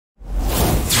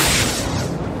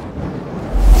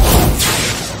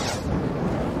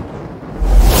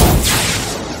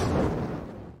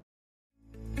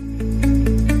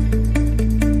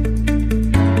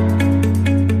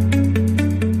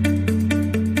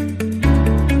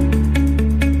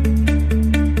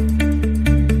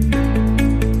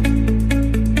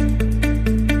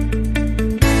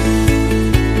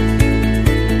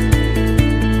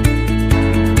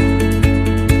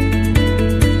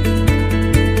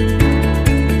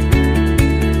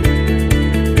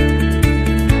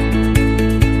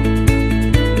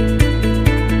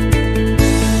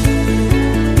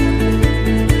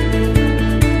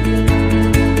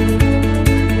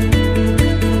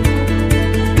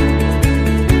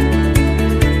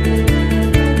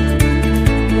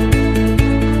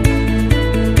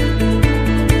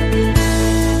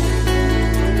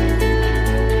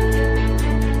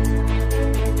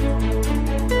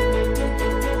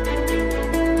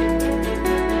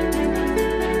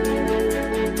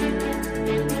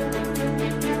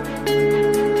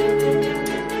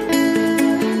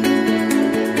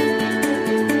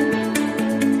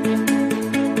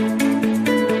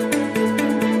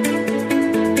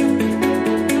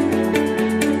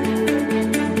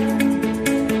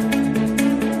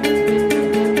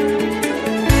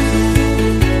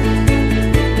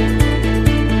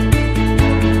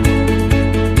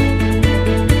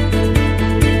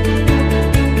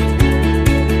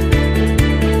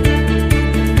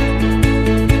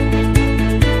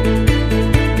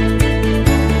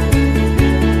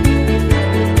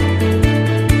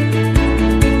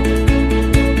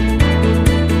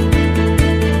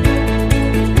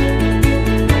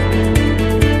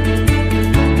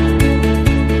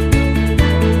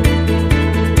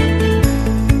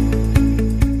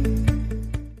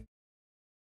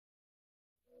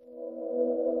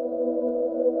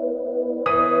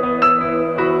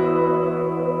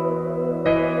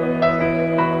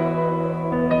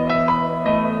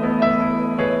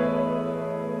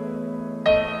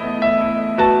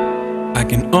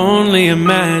only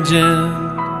imagine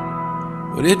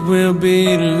what it will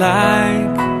be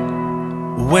like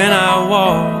when I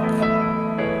walk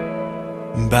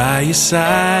by your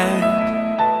side.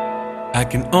 I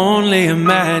can only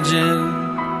imagine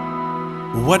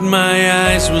what my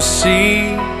eyes will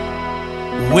see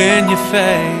when your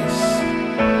face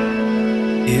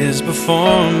is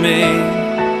before me.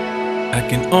 I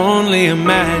can only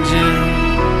imagine.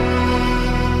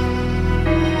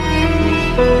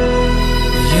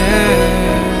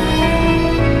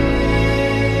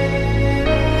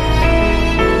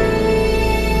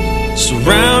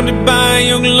 Surrounded by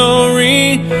your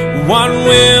glory, what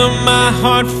will my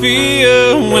heart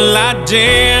feel? Will I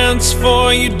dance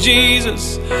for you,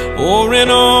 Jesus, or in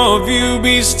awe of you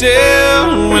be still?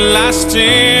 Will I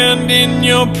stand in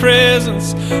your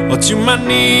presence, or to my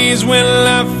knees will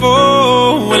I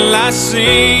fall? Will I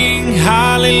sing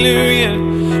hallelujah?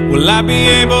 Will I be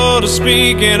able to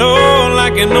speak at all?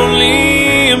 I can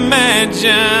only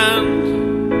imagine.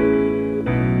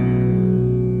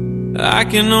 I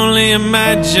can only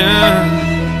imagine.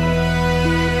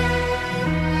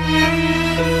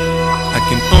 I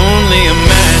can only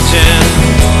imagine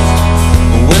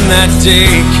when that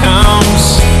day comes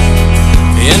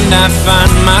and I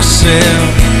find myself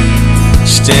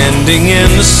standing in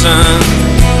the sun.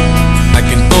 I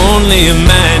can only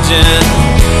imagine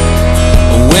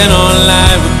when all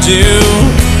I would do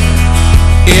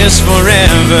is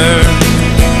forever,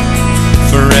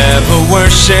 forever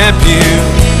worship you.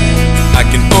 I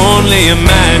can only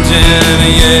imagine,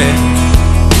 yeah.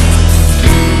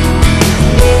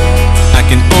 I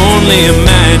can only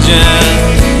imagine.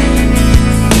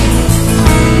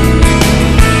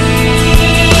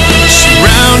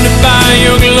 Surrounded by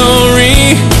your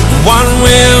glory, what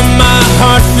will my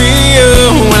heart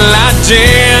feel? Will I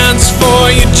dance for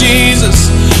you,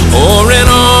 Jesus, or in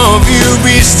awe of you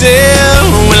be still?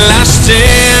 Will I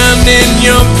stand in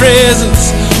your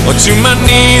presence, or to my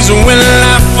knees will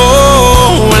I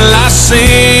fall? Will I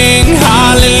sing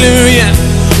hallelujah?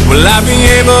 Will I be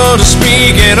able to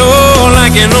speak at all? I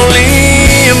can only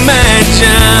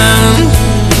imagine.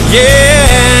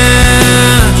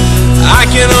 Yeah, I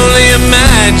can only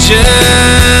imagine.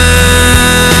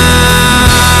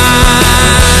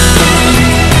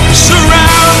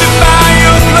 Surrounded by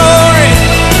your glory,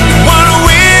 what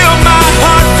will my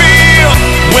heart feel?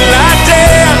 Will I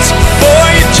dance for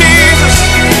you, Jesus,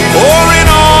 or in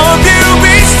awe of you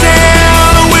be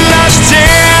still? Will I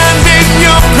stand in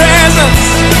your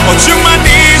presence, or to my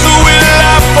knees will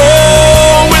I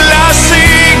fall? Will I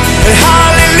sing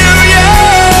hallelujah?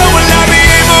 Will I be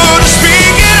able to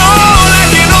speak at all? I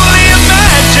can only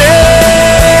imagine.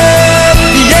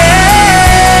 Yeah,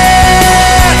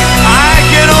 I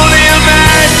can only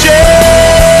imagine.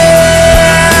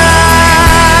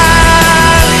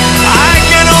 I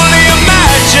can only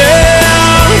imagine.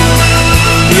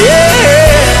 Yeah,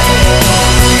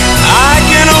 I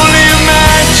can only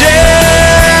imagine.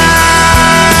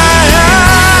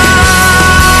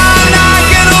 I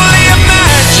can only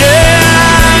imagine.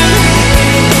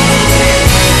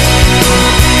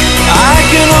 I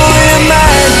can only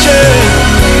imagine.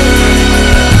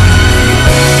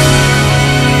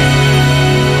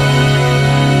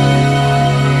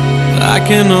 I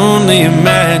can only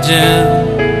imagine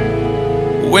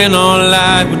when all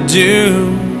I would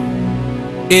do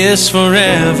is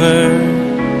forever,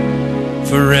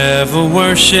 forever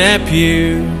worship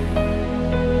you.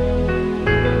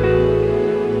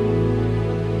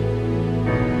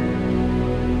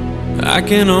 I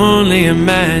can only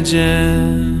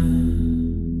imagine.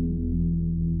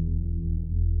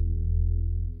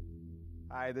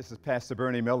 Hi, this is Pastor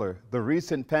Bernie Miller. The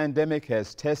recent pandemic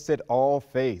has tested all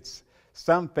faiths.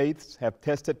 Some faiths have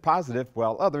tested positive,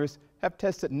 while others have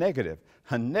tested negative.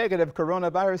 A negative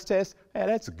coronavirus test,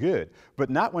 that's good, but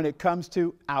not when it comes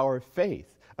to our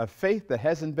faith. A faith that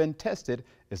hasn't been tested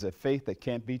is a faith that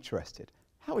can't be trusted.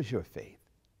 How is your faith?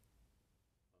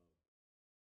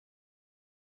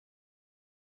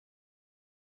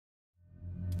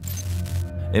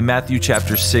 In Matthew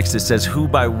chapter 6, it says, "Who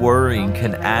by worrying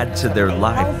can add to their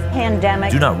life?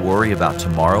 Pandemic. Do not worry about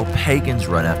tomorrow. Pagans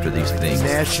run after these things."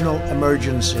 National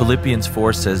emergency. Philippians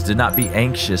 4 says, "Do not be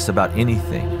anxious about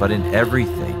anything, but in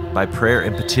everything, by prayer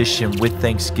and petition with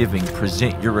thanksgiving,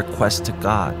 present your requests to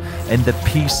God. And the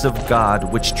peace of God,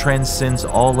 which transcends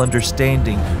all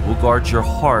understanding, will guard your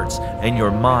hearts and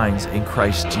your minds in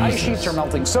Christ Jesus." Ice sheets are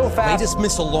melting so fast. Latest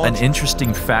missile launch. An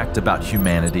interesting fact about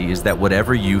humanity is that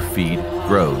whatever you feed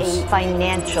grows. A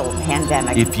financial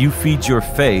pandemic. If you feed your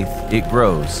faith, it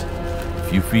grows.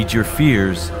 If you feed your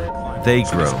fears, they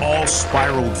grow. All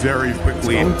spiraled very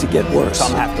quickly. It's going to get worse.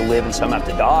 Some have to live and some have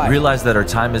to die. Realize that our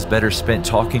time is better spent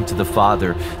talking to the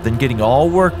Father than getting all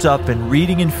worked up and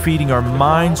reading and feeding our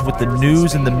minds with the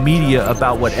news and the media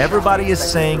about what everybody is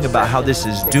saying about how this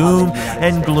is doom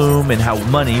and gloom and how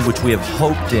money, which we have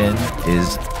hoped in,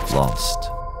 is lost.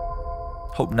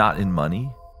 Hope not in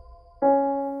money.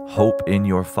 Hope in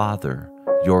your Father,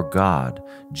 your God,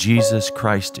 Jesus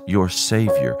Christ, your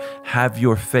Savior. Have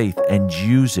your faith and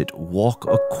use it. Walk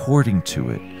according to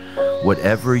it.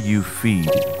 Whatever you feed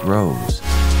grows.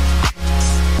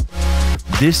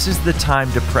 This is the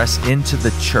time to press into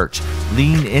the church,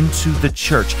 lean into the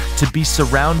church, to be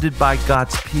surrounded by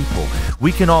God's people.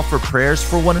 We can offer prayers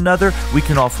for one another. We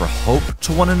can offer hope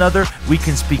to one another. We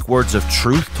can speak words of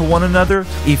truth to one another.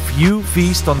 If you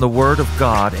feast on the Word of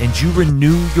God and you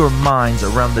renew your minds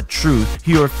around the truth,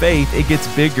 your faith, it gets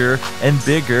bigger and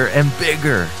bigger and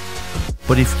bigger.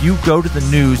 But if you go to the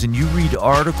news and you read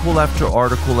article after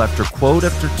article after quote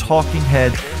after talking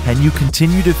head and you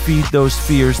continue to feed those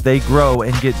fears, they grow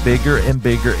and get bigger and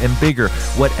bigger and bigger.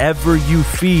 Whatever you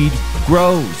feed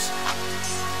grows.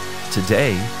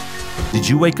 Today, did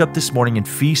you wake up this morning and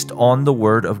feast on the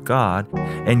Word of God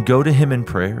and go to Him in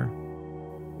prayer?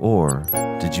 Or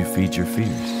did you feed your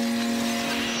fears?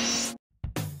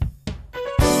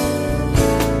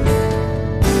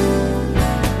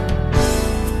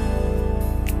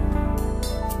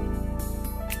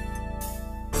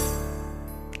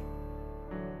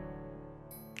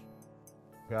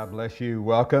 God bless you.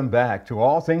 Welcome back to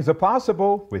All Things Are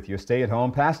Possible with your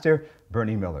stay-at-home pastor,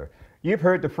 Bernie Miller. You've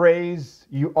heard the phrase,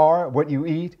 you are what you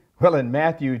eat. Well, in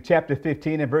Matthew chapter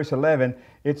 15 and verse 11,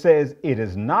 it says, it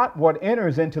is not what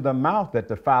enters into the mouth that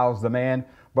defiles the man,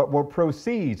 but what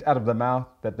proceeds out of the mouth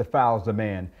that defiles the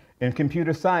man. In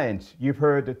computer science, you've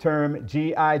heard the term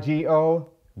GIGO,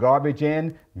 garbage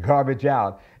in, garbage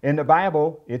out. In the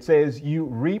Bible, it says you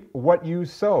reap what you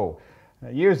sow.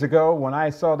 Years ago, when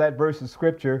I saw that verse of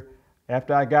scripture,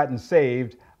 after I gotten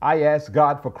saved, I asked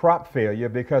God for crop failure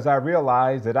because I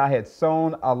realized that I had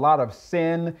sown a lot of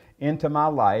sin into my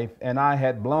life and I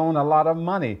had blown a lot of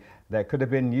money that could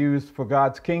have been used for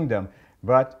God's kingdom.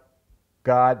 But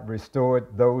God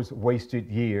restored those wasted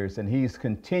years, and He's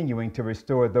continuing to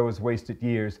restore those wasted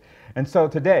years. And so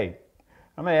today,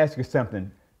 I'm going to ask you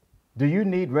something. Do you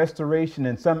need restoration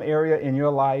in some area in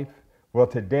your life? Well,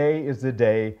 today is the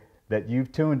day that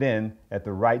you've tuned in at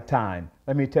the right time.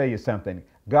 Let me tell you something.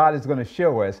 God is going to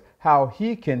show us how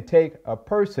He can take a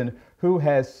person who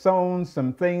has sown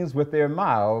some things with their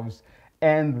mouths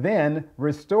and then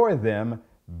restore them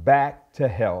back to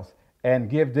health and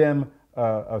give them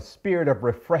a spirit of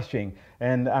refreshing.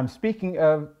 And I'm speaking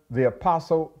of the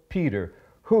Apostle Peter,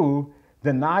 who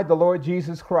denied the Lord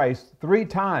Jesus Christ 3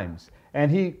 times,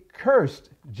 and he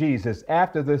cursed Jesus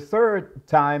after the 3rd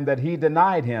time that he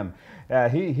denied Him.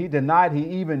 He denied he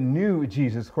even knew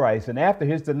Jesus Christ. And after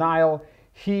his denial,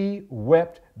 he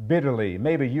wept bitterly.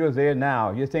 Maybe you're there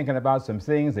now. You're thinking about some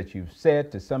things that you've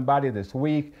said to somebody this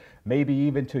week, maybe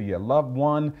even to your loved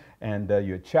one and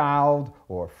your child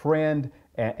or friend,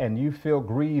 and you feel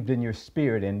grieved in your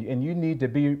spirit and you need to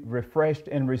be refreshed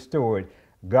and restored.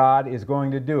 God is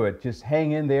going to do it. Just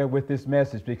hang in there with this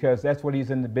message, because that's what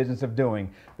He's in the business of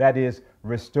doing. That is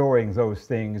restoring those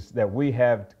things that we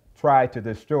have tried to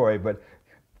destroy. But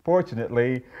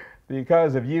fortunately,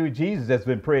 because of you, Jesus has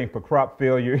been praying for crop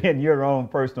failure in your own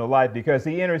personal life, because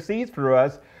He intercedes for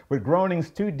us with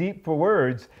groanings too deep for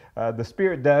words. The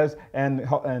Spirit does,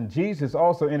 and Jesus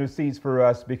also intercedes for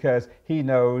us because He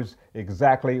knows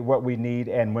exactly what we need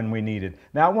and when we need it.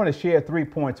 Now, I want to share 3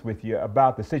 points with you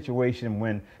about the situation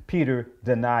when Peter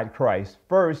denied Christ.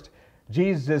 First,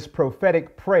 Jesus'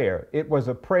 prophetic prayer. It was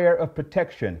a prayer of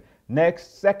protection.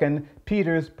 Next, second,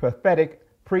 Peter's prophetic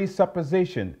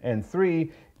presupposition. And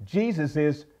 3,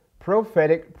 Jesus'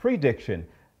 prophetic prediction.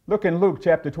 Look in Luke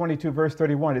chapter 22, verse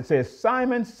 31. It says,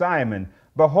 Simon, Simon,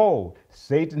 behold,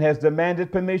 Satan has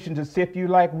demanded permission to sift you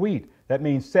like wheat. That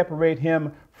means separate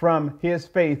him from his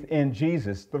faith in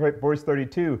Jesus. Verse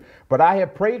 32, but I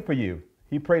have prayed for you.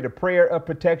 He prayed a prayer of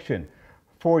protection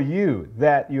for you,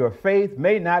 that your faith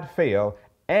may not fail.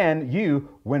 And you,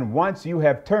 when once you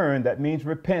have turned, that means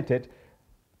repented,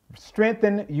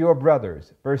 strengthen your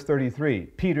brothers. Verse 33,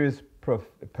 Peter's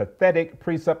pathetic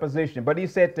presupposition. But he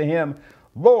said to him,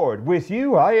 Lord, with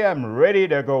you I am ready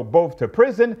to go both to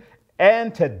prison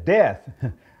and to death.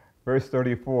 Verse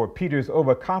 34, Peter's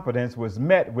overconfidence was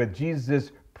met with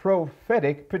Jesus'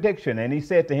 prophetic prediction. And he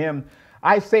said to him,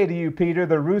 I say to you, Peter,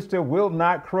 the rooster will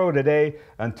not crow today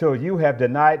until you have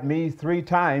denied me 3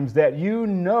 times that you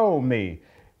know me.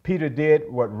 Peter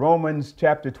did what Romans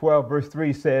chapter 12, verse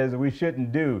 3 says we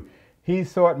shouldn't do. He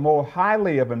thought more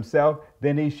highly of himself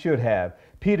than he should have.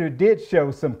 Peter did show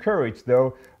some courage,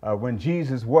 though, when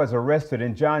Jesus was arrested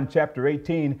in John chapter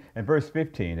 18 and verse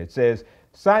 15. It says,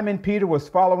 Simon Peter was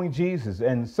following Jesus,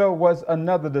 and so was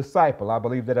another disciple. I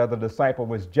believe that other disciple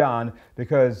was John,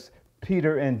 because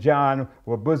Peter and John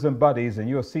were bosom buddies, and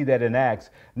you'll see that in Acts.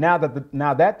 Now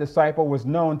that disciple was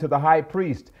known to the high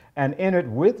priest and entered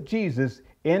with Jesus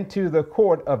into the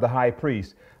court of the high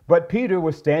priest. But Peter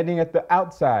was standing at the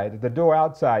outside, the door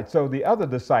outside. So the other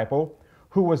disciple,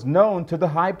 who was known to the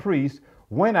high priest,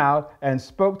 went out and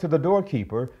spoke to the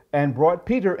doorkeeper and brought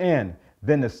Peter in.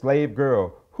 Then the slave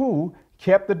girl, who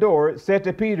kept the door, said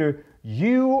to Peter,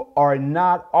 You are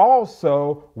not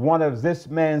also one of this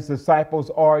man's disciples,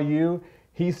 are you?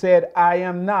 He said, I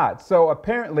am not. So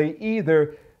apparently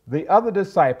either the other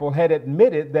disciple had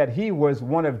admitted that he was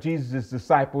one of Jesus'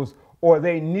 disciples, or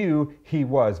they knew he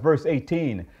was. Verse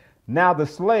 18, Now the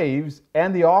slaves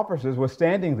and the officers were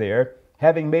standing there,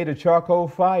 having made a charcoal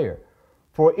fire,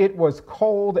 for it was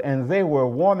cold, and they were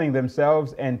warming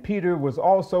themselves, and Peter was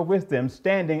also with them,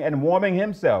 standing and warming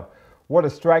himself. What a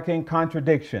striking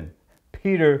contradiction.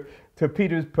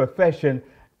 Peter's profession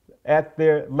at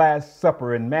their Last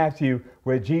Supper in Matthew,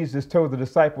 where Jesus told the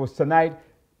disciples, Tonight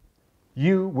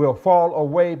you will fall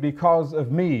away because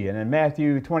of me. And in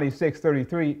Matthew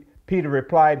 26:33, Peter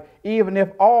replied, Even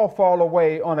if all fall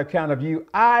away on account of you,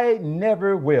 I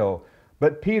never will.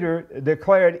 But Peter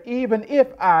declared, Even if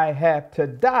I have to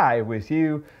die with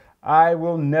you, I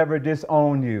will never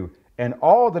disown you. And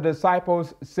all the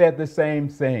disciples said the same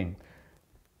thing.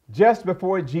 Just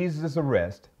before Jesus'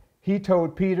 arrest, he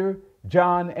told Peter,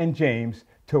 John, and James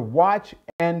to watch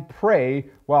and pray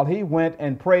while he went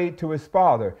and prayed to his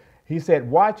Father. He said,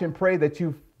 Watch and pray that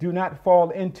you do not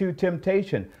fall into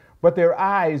temptation. But their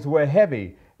eyes were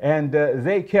heavy, and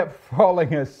they kept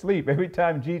falling asleep every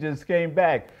time Jesus came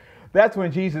back. That's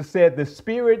when Jesus said, The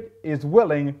spirit is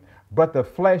willing, but the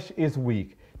flesh is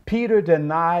weak. Peter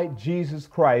denied Jesus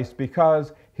Christ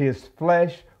because his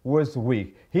flesh was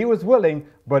weak. He was willing,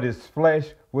 but his flesh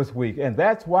was weak. And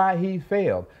that's why he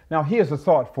failed. Now, here's a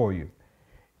thought for you.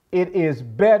 It is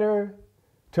better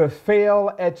to fail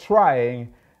at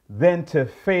trying than to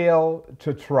fail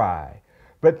to try.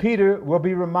 But Peter will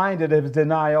be reminded of his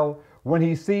denial when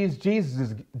he sees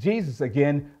Jesus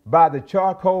again by the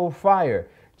charcoal fire.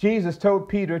 Jesus told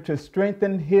Peter to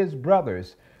strengthen his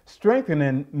brothers.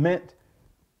 Strengthening meant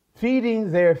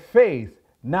feeding their faith,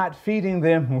 not feeding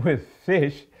them with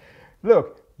fish.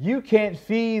 Look, you can't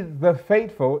feed the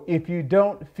faithful if you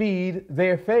don't feed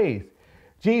their faith.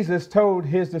 Jesus told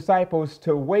his disciples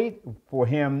to wait for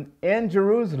him in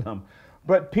Jerusalem,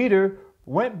 but Peter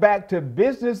went back to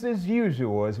business as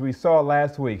usual, as we saw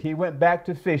last week. He went back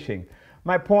to fishing.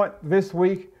 My point last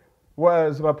week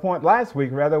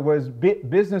was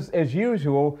business as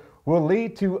usual will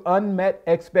lead to unmet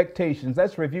expectations.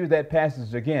 Let's review that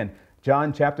passage again.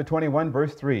 John chapter 21,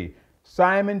 verse 3.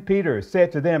 Simon Peter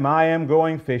said to them, I am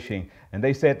going fishing. And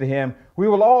they said to him, We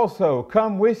will also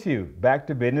come with you. Back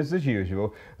to business as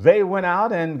usual. They went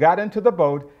out and got into the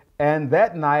boat, and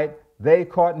that night they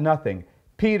caught nothing.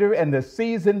 Peter and the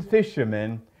seasoned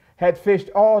fishermen had fished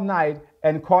all night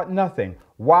and caught nothing.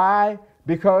 Why?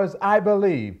 Because I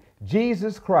believe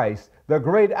Jesus Christ, the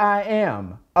great I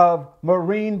am of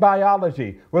marine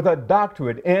biology, with a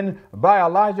doctorate in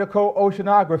biological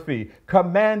oceanography,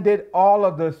 commanded all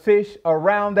of the fish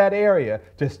around that area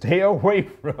to stay away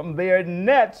from their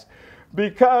nets,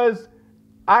 because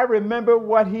I remember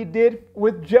what he did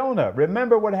with Jonah.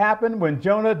 Remember what happened when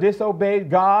Jonah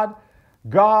disobeyed God?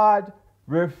 God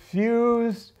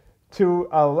refused to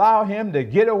allow him to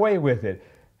get away with it.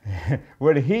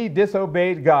 When he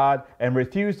disobeyed God and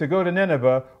refused to go to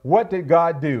Nineveh, what did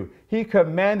God do? He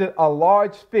commanded a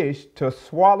large fish to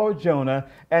swallow Jonah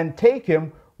and take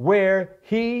him where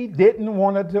he didn't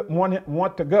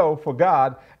want to go for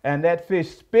God, and that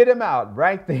fish spit him out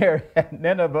right there at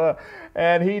Nineveh,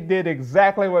 and he did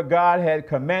exactly what God had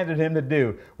commanded him to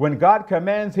do. When God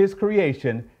commands his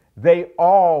creation, they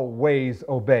always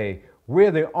obey.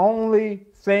 We're the only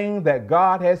thing that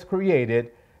God has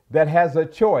created that has a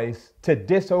choice to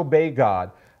disobey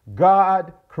God.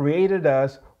 God created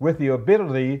us with the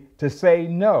ability to say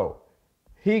no.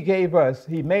 He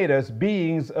made us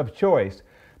beings of choice.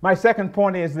 My second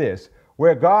point is this: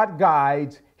 where God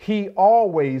guides, he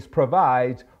always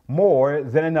provides more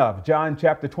than enough. John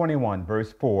chapter 21,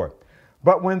 verse 4.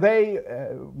 But when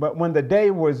the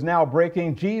day was now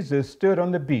breaking, Jesus stood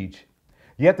on the beach.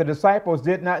 Yet the disciples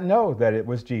did not know that it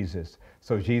was Jesus.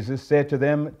 So Jesus said to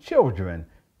them, Children,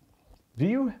 do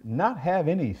you not have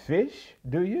any fish,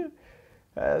 do you?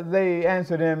 They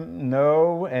answered him,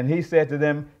 no. And he said to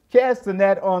them, cast the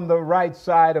net on the right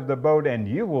side of the boat and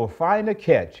you will find a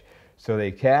catch. So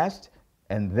they cast,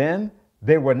 and then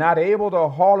they were not able to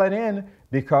haul it in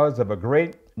because of a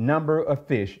great number of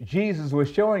fish. Jesus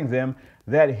was showing them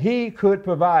that he could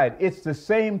provide. It's the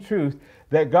same truth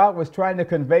that God was trying to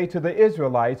convey to the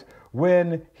Israelites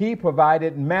when he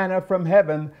provided manna from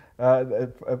heaven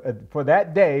for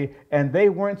that day, and they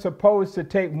weren't supposed to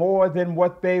take more than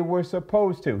what they were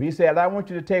supposed to. He said, I want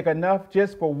you to take enough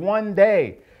just for one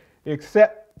day,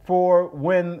 except for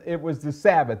when it was the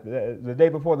Sabbath, the day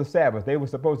before the Sabbath. They were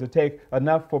supposed to take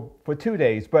enough for 2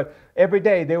 days, but every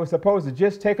day they were supposed to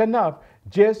just take enough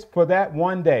just for that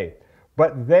one day.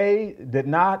 But they did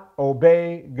not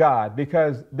obey God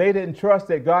because they didn't trust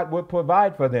that God would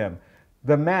provide for them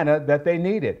the manna that they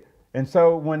needed. And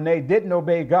so when they didn't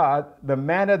obey God, the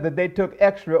manna that they took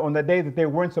extra on the day that they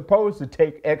weren't supposed to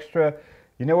take extra,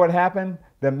 you know what happened?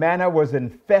 The manna was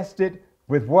infested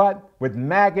with what? With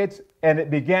maggots, and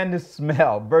it began to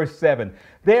smell. Verse 7.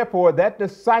 Therefore, that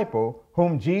disciple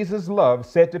whom Jesus loved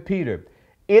said to Peter,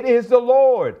 it is the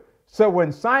Lord. So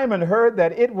when Simon heard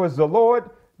that it was the Lord,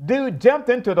 dude jumped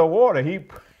into the water.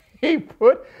 He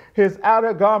put his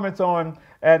outer garments on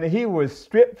and he was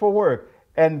stripped for work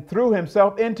and threw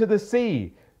himself into the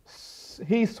sea.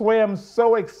 He swam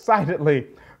so excitedly,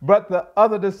 but the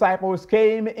other disciples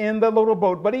came in the little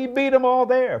boat, but he beat them all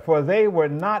there, for they were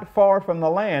not far from the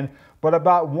land, but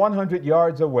about 100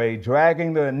 yards away,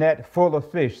 dragging the net full of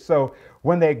fish. So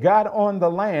when they got on the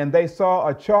land, they saw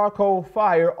a charcoal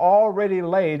fire already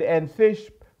laid and fish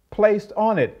placed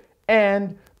on it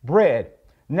and bread.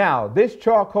 Now, this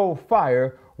charcoal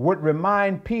fire would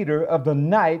remind Peter of the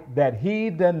night that he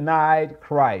denied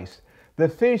Christ. The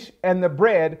fish and the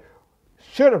bread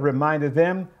should have reminded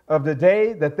them of the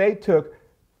day that they took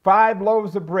 5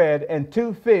 loaves of bread and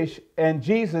 2 fish, and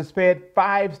Jesus fed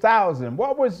 5,000.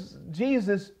 What was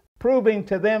Jesus proving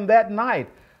to them that night?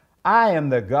 I am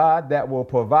the God that will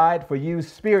provide for you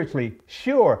spiritually.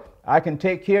 Sure, I can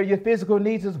take care of your physical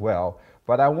needs as well,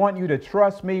 but I want you to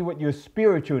trust me with your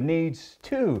spiritual needs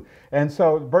too. And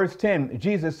so verse 10,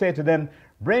 Jesus said to them,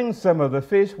 bring some of the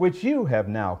fish which you have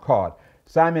now caught.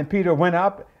 Simon Peter went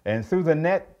up and threw the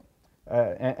net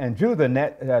and drew the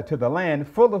net to the land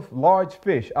full of large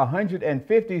fish,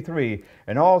 153.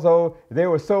 And although there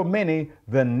were so many,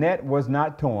 the net was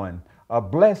not torn. A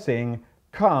blessing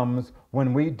comes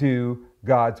when we do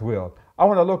God's will. I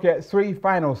want to look at 3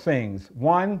 final things.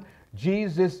 1,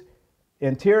 Jesus'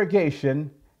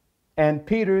 interrogation, and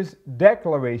Peter's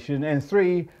declaration, and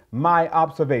 3, my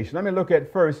observation. Let me look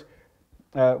at first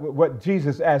what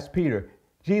Jesus asked Peter.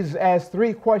 Jesus asked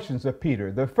 3 questions of Peter.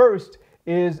 The first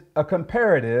is a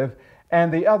comparative,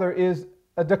 and the other is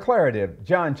a declarative.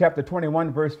 John chapter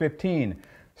 21, verse 15.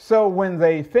 So when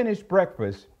they finished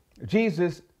breakfast,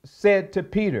 Jesus said to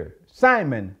Peter,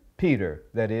 Simon Peter,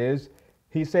 that is,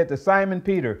 he said to Simon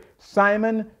Peter,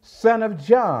 Simon, son of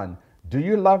John, do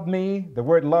you love me? The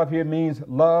word love here means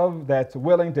love that's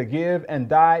willing to give and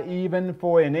die even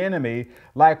for an enemy,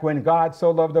 like when God so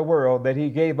loved the world that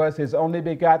he gave us his only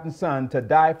begotten son to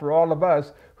die for all of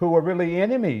us who were really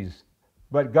enemies.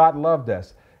 But God loved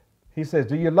us. He says,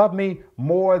 do you love me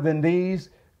more than these?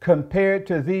 Compared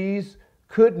to these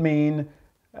could mean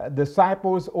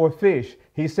disciples or fish.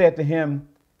 He said to him,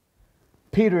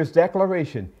 Peter's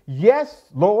declaration, yes,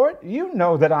 Lord, you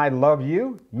know that I love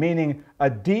you, meaning a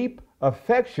deep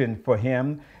affection for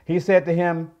him. He said to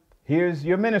him, here's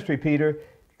your ministry, Peter,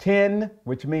 tend,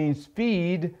 which means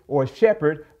feed or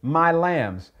shepherd my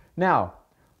lambs. Now,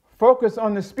 focus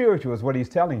on the spiritual is what he's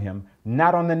telling him,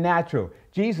 not on the natural.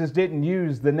 Jesus didn't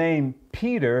use the name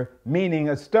Peter, meaning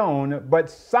a stone, but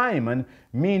Simon,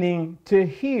 meaning to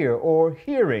hear or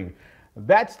hearing.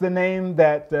 That's the name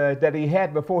that he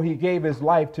had before he gave his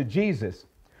life to Jesus.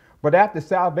 But after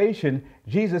salvation,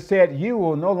 Jesus said, you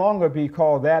will no longer be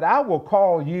called that. I will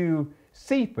call you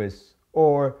Cephas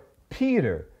or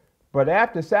Peter. But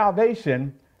after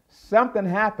salvation, something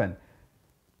happened.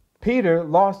 Peter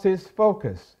lost his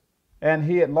focus, and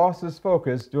he had lost his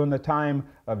focus during the time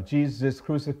of Jesus'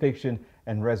 crucifixion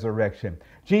and resurrection.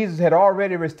 Jesus had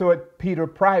already restored Peter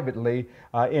privately.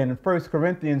 In 1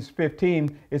 Corinthians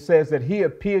 15, it says that he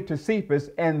appeared to Cephas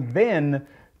and then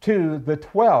to the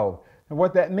 12. And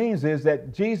what that means is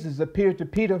that Jesus appeared to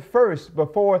Peter first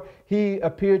before he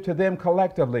appeared to them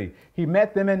collectively. He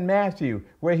met them in Matthew,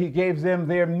 where he gave them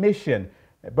their mission.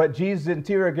 But Jesus'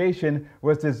 interrogation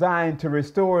was designed to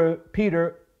restore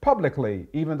Peter publicly,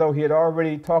 even though he had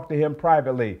already talked to him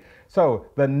privately. So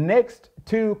the next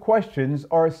 2 questions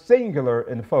are singular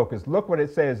in focus. Look what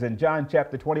it says in John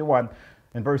chapter 21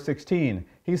 and verse 16.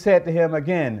 he said to him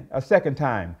again a second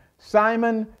time,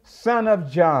 Simon, son of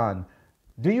John,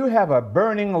 do you have a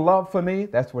burning love for me?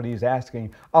 That's what he's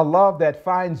asking. A love that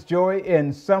finds joy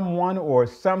in someone or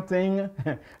something.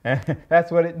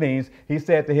 That's what it means. He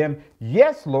said to him,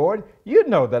 yes, Lord, you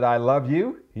know that I love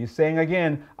you. He's saying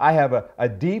again, I have a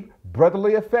deep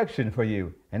brotherly affection for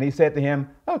you. And he said to him,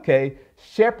 okay,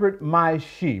 shepherd my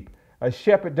sheep. A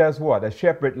shepherd does what? A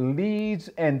shepherd leads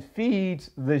and feeds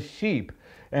the sheep.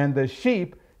 And the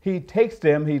sheep, he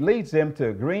leads them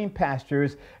to green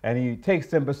pastures, and he takes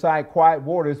them beside quiet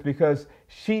waters, because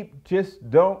sheep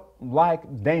just don't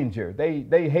like danger.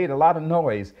 They hate a lot of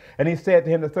noise. And he said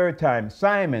to him the third time,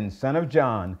 Simon, son of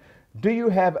John, do you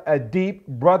have a deep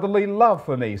brotherly love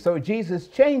for me? So Jesus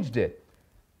changed it.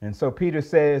 And so Peter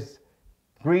says,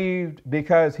 grieved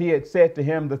because he had said to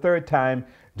him the third time,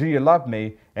 do you love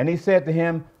me? And he said to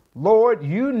him, Lord,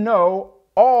 you know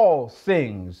all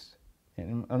things.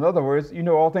 In other words, you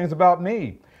know all things about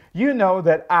me. You know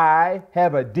that I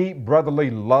have a deep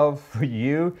brotherly love for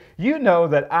you. You know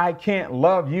that I can't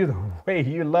love you the way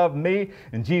you love me.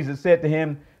 And Jesus said to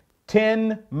him,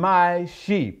 tend my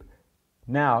sheep.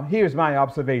 Now, here's my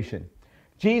observation.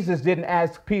 Jesus didn't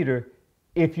ask Peter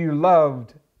if you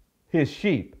loved his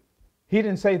sheep. He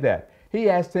didn't say that. He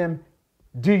asked him,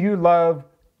 do you love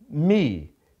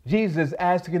me? Jesus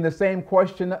asking the same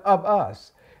question of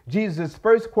us. Jesus'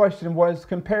 first question was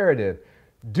comparative.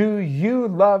 Do you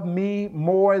love me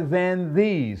more than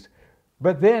these?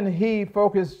 But then he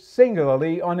focused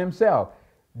singularly on himself.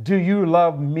 Do you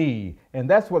love me? And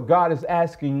that's what God is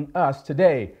asking us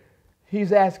today.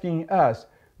 He's asking us,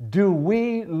 do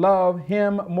we love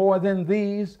him more than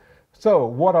these? So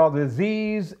what are the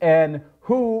these, and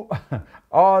who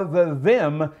are the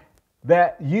them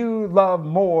that you love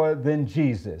more than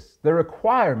Jesus? The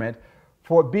requirement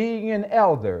for being an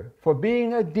elder, for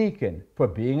being a deacon, for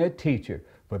being a teacher,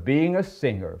 for being a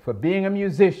singer, for being a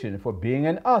musician, for being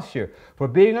an usher, for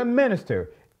being a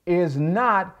minister, is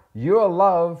not your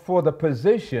love for the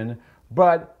position,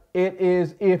 but it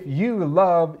is if you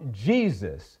love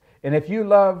Jesus. And if you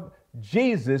love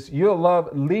Jesus, you'll love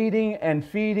leading and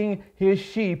feeding his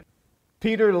sheep.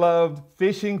 Peter loved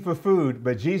fishing for food,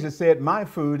 but Jesus said, my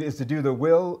food is to do the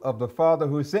will of the Father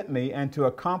who sent me and to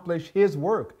accomplish his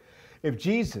work. If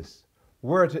Jesus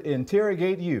were to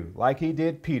interrogate you like he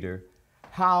did Peter,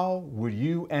 how would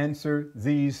you answer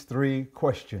these three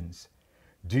questions?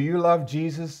 Do you love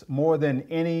Jesus more than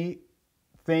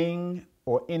anything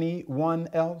or anyone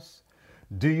else?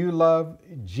 Do you love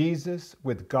Jesus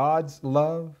with God's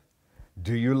love?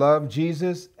 Do you love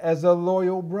Jesus as a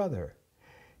loyal brother?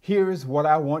 Here's what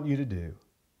I want you to do.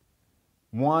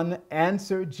 1,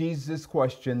 answer Jesus'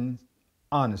 questions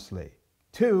honestly.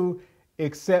 2,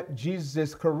 accept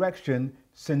Jesus' correction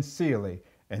sincerely.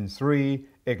 And 3,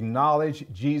 acknowledge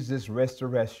Jesus'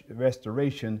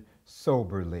 restoration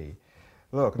soberly.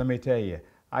 Look, let me tell you,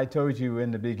 I told you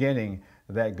in the beginning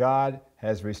that God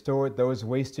has restored those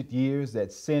wasted years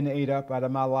that sin ate up out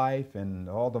of my life and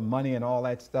all the money and all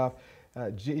that stuff.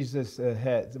 Jesus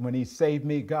when he saved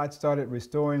me, God started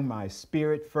restoring my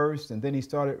spirit first, and then he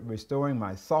started restoring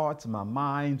my thoughts, my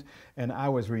mind, and I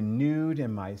was renewed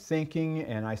in my thinking,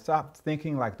 and I stopped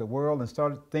thinking like the world and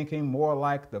started thinking more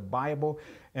like the Bible.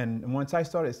 And once I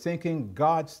started thinking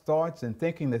God's thoughts and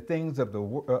thinking the things of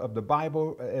the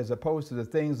Bible as opposed to the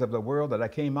things of the world that I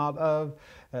came out of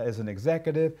as an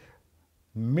executive,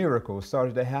 miracles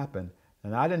started to happen.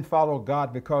 And I didn't follow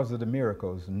God because of the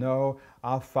miracles. No,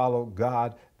 I followed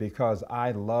God because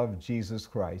I love Jesus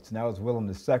Christ. And I was willing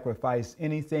to sacrifice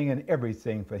anything and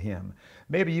everything for him.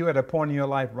 Maybe you're at a point in your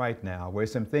life right now where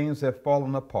some things have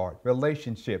fallen apart.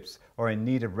 Relationships are in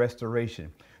need of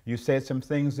restoration. You said some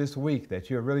things this week that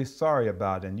you're really sorry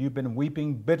about, and you've been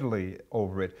weeping bitterly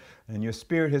over it. And your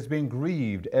spirit has been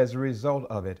grieved as a result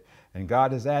of it. And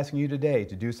God is asking you today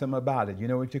to do something about it. You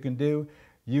know what you can do?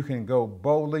 You can go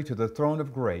boldly to the throne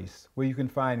of grace, where you can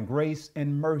find grace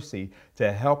and mercy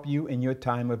to help you in your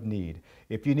time of need.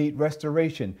 If you need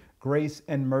restoration, grace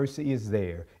and mercy is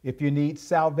there. If you need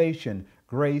salvation,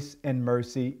 grace and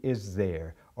mercy is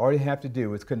there. All you have to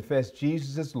do is confess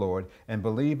Jesus as Lord and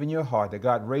believe in your heart that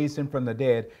God raised him from the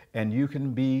dead, and you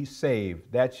can be saved.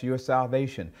 That's your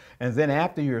salvation. And then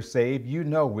after you're saved, you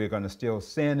know we're going to still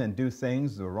sin and do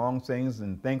things, the wrong things,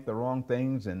 and think the wrong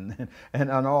things and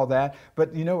all that.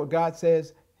 But you know what God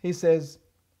says? He says,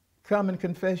 come and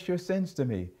confess your sins to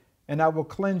me, and I will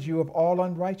cleanse you of all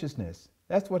unrighteousness.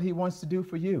 That's what he wants to do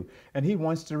for you. And he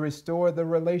wants to restore the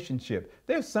relationship.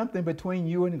 There's something between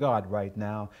you and God right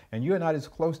now, and you're not as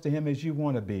close to him as you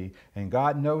want to be. And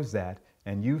God knows that,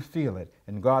 and you feel it.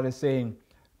 And God is saying,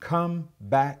 come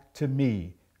back to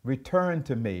me. return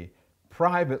to me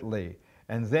privately,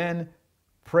 and then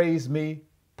praise me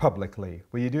publicly.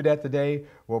 Will you do that today?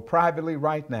 Well, privately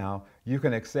right now, you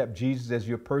can accept Jesus as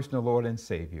your personal Lord and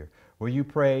Savior. Will you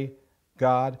pray,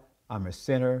 God, I'm a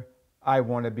sinner. I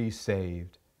want to be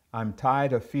saved. I'm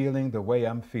tired of feeling the way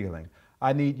I'm feeling.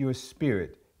 I need your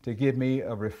Spirit to give me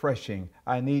a refreshing.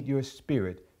 I need your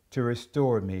Spirit to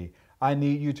restore me. I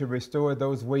need you to restore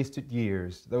those wasted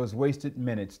years, those wasted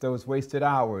minutes, those wasted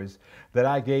hours that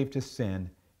I gave to sin.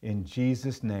 In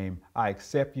Jesus' name, I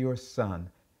accept your Son.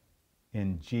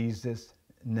 In Jesus'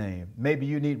 name. Maybe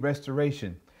you need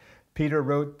restoration. Peter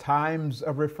wrote, times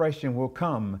of refreshing will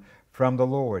come from the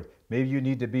Lord. Maybe you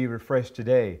need to be refreshed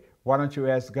today. Why don't you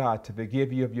ask God to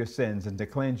forgive you of your sins and to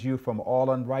cleanse you from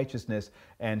all unrighteousness,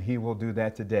 and he will do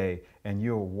that today, and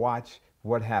you'll watch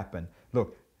what happens.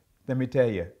 Look, let me tell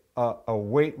you, a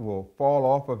weight will fall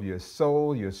off of your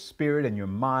soul, your spirit, and your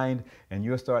mind, and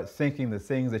you'll start thinking the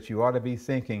things that you ought to be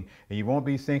thinking, and you won't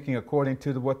be thinking according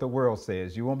to what the world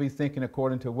says. You won't be thinking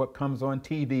according to what comes on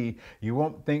TV. You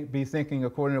won't be thinking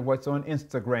according to what's on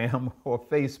Instagram or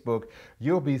Facebook.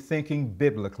 You'll be thinking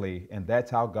biblically, and that's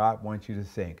how God wants you to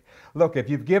think. Look, if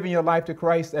you've given your life to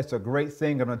Christ, that's a great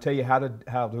thing. I'm going to tell you how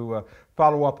to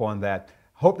follow up on that.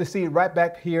 Hope to see you right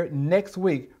back here next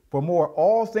week for more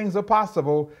All Things Are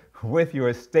Possible with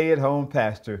your stay-at-home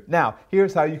pastor. Now,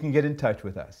 here's how you can get in touch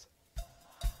with us.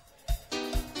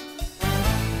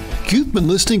 You've been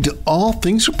listening to All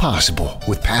Things Are Possible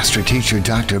with pastor-teacher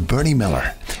Dr. Bernie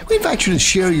Miller. We invite you to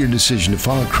share your decision to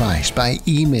follow Christ by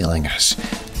emailing us,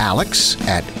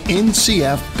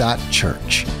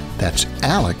 alex@ncf.church. That's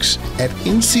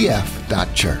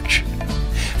alex@ncf.church.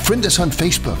 Friend us on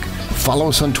Facebook. Follow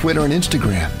us on Twitter and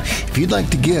Instagram. If you'd like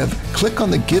to give, click on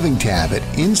the Giving tab at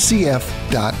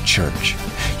ncf.church.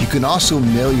 You can also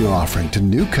mail your offering to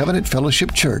New Covenant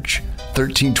Fellowship Church,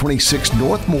 1326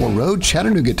 North Moore Road,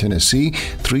 Chattanooga, Tennessee,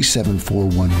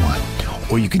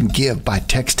 37411. Or you can give by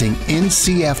texting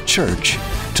NCF Church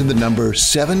to the number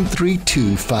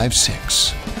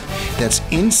 73256. That's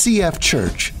NCF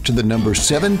Church to the number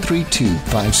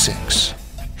 73256.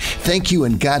 Thank you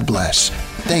and God bless.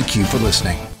 Thank you for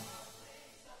listening.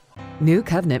 New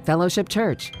Covenant Fellowship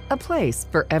Church, a place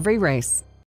for every race.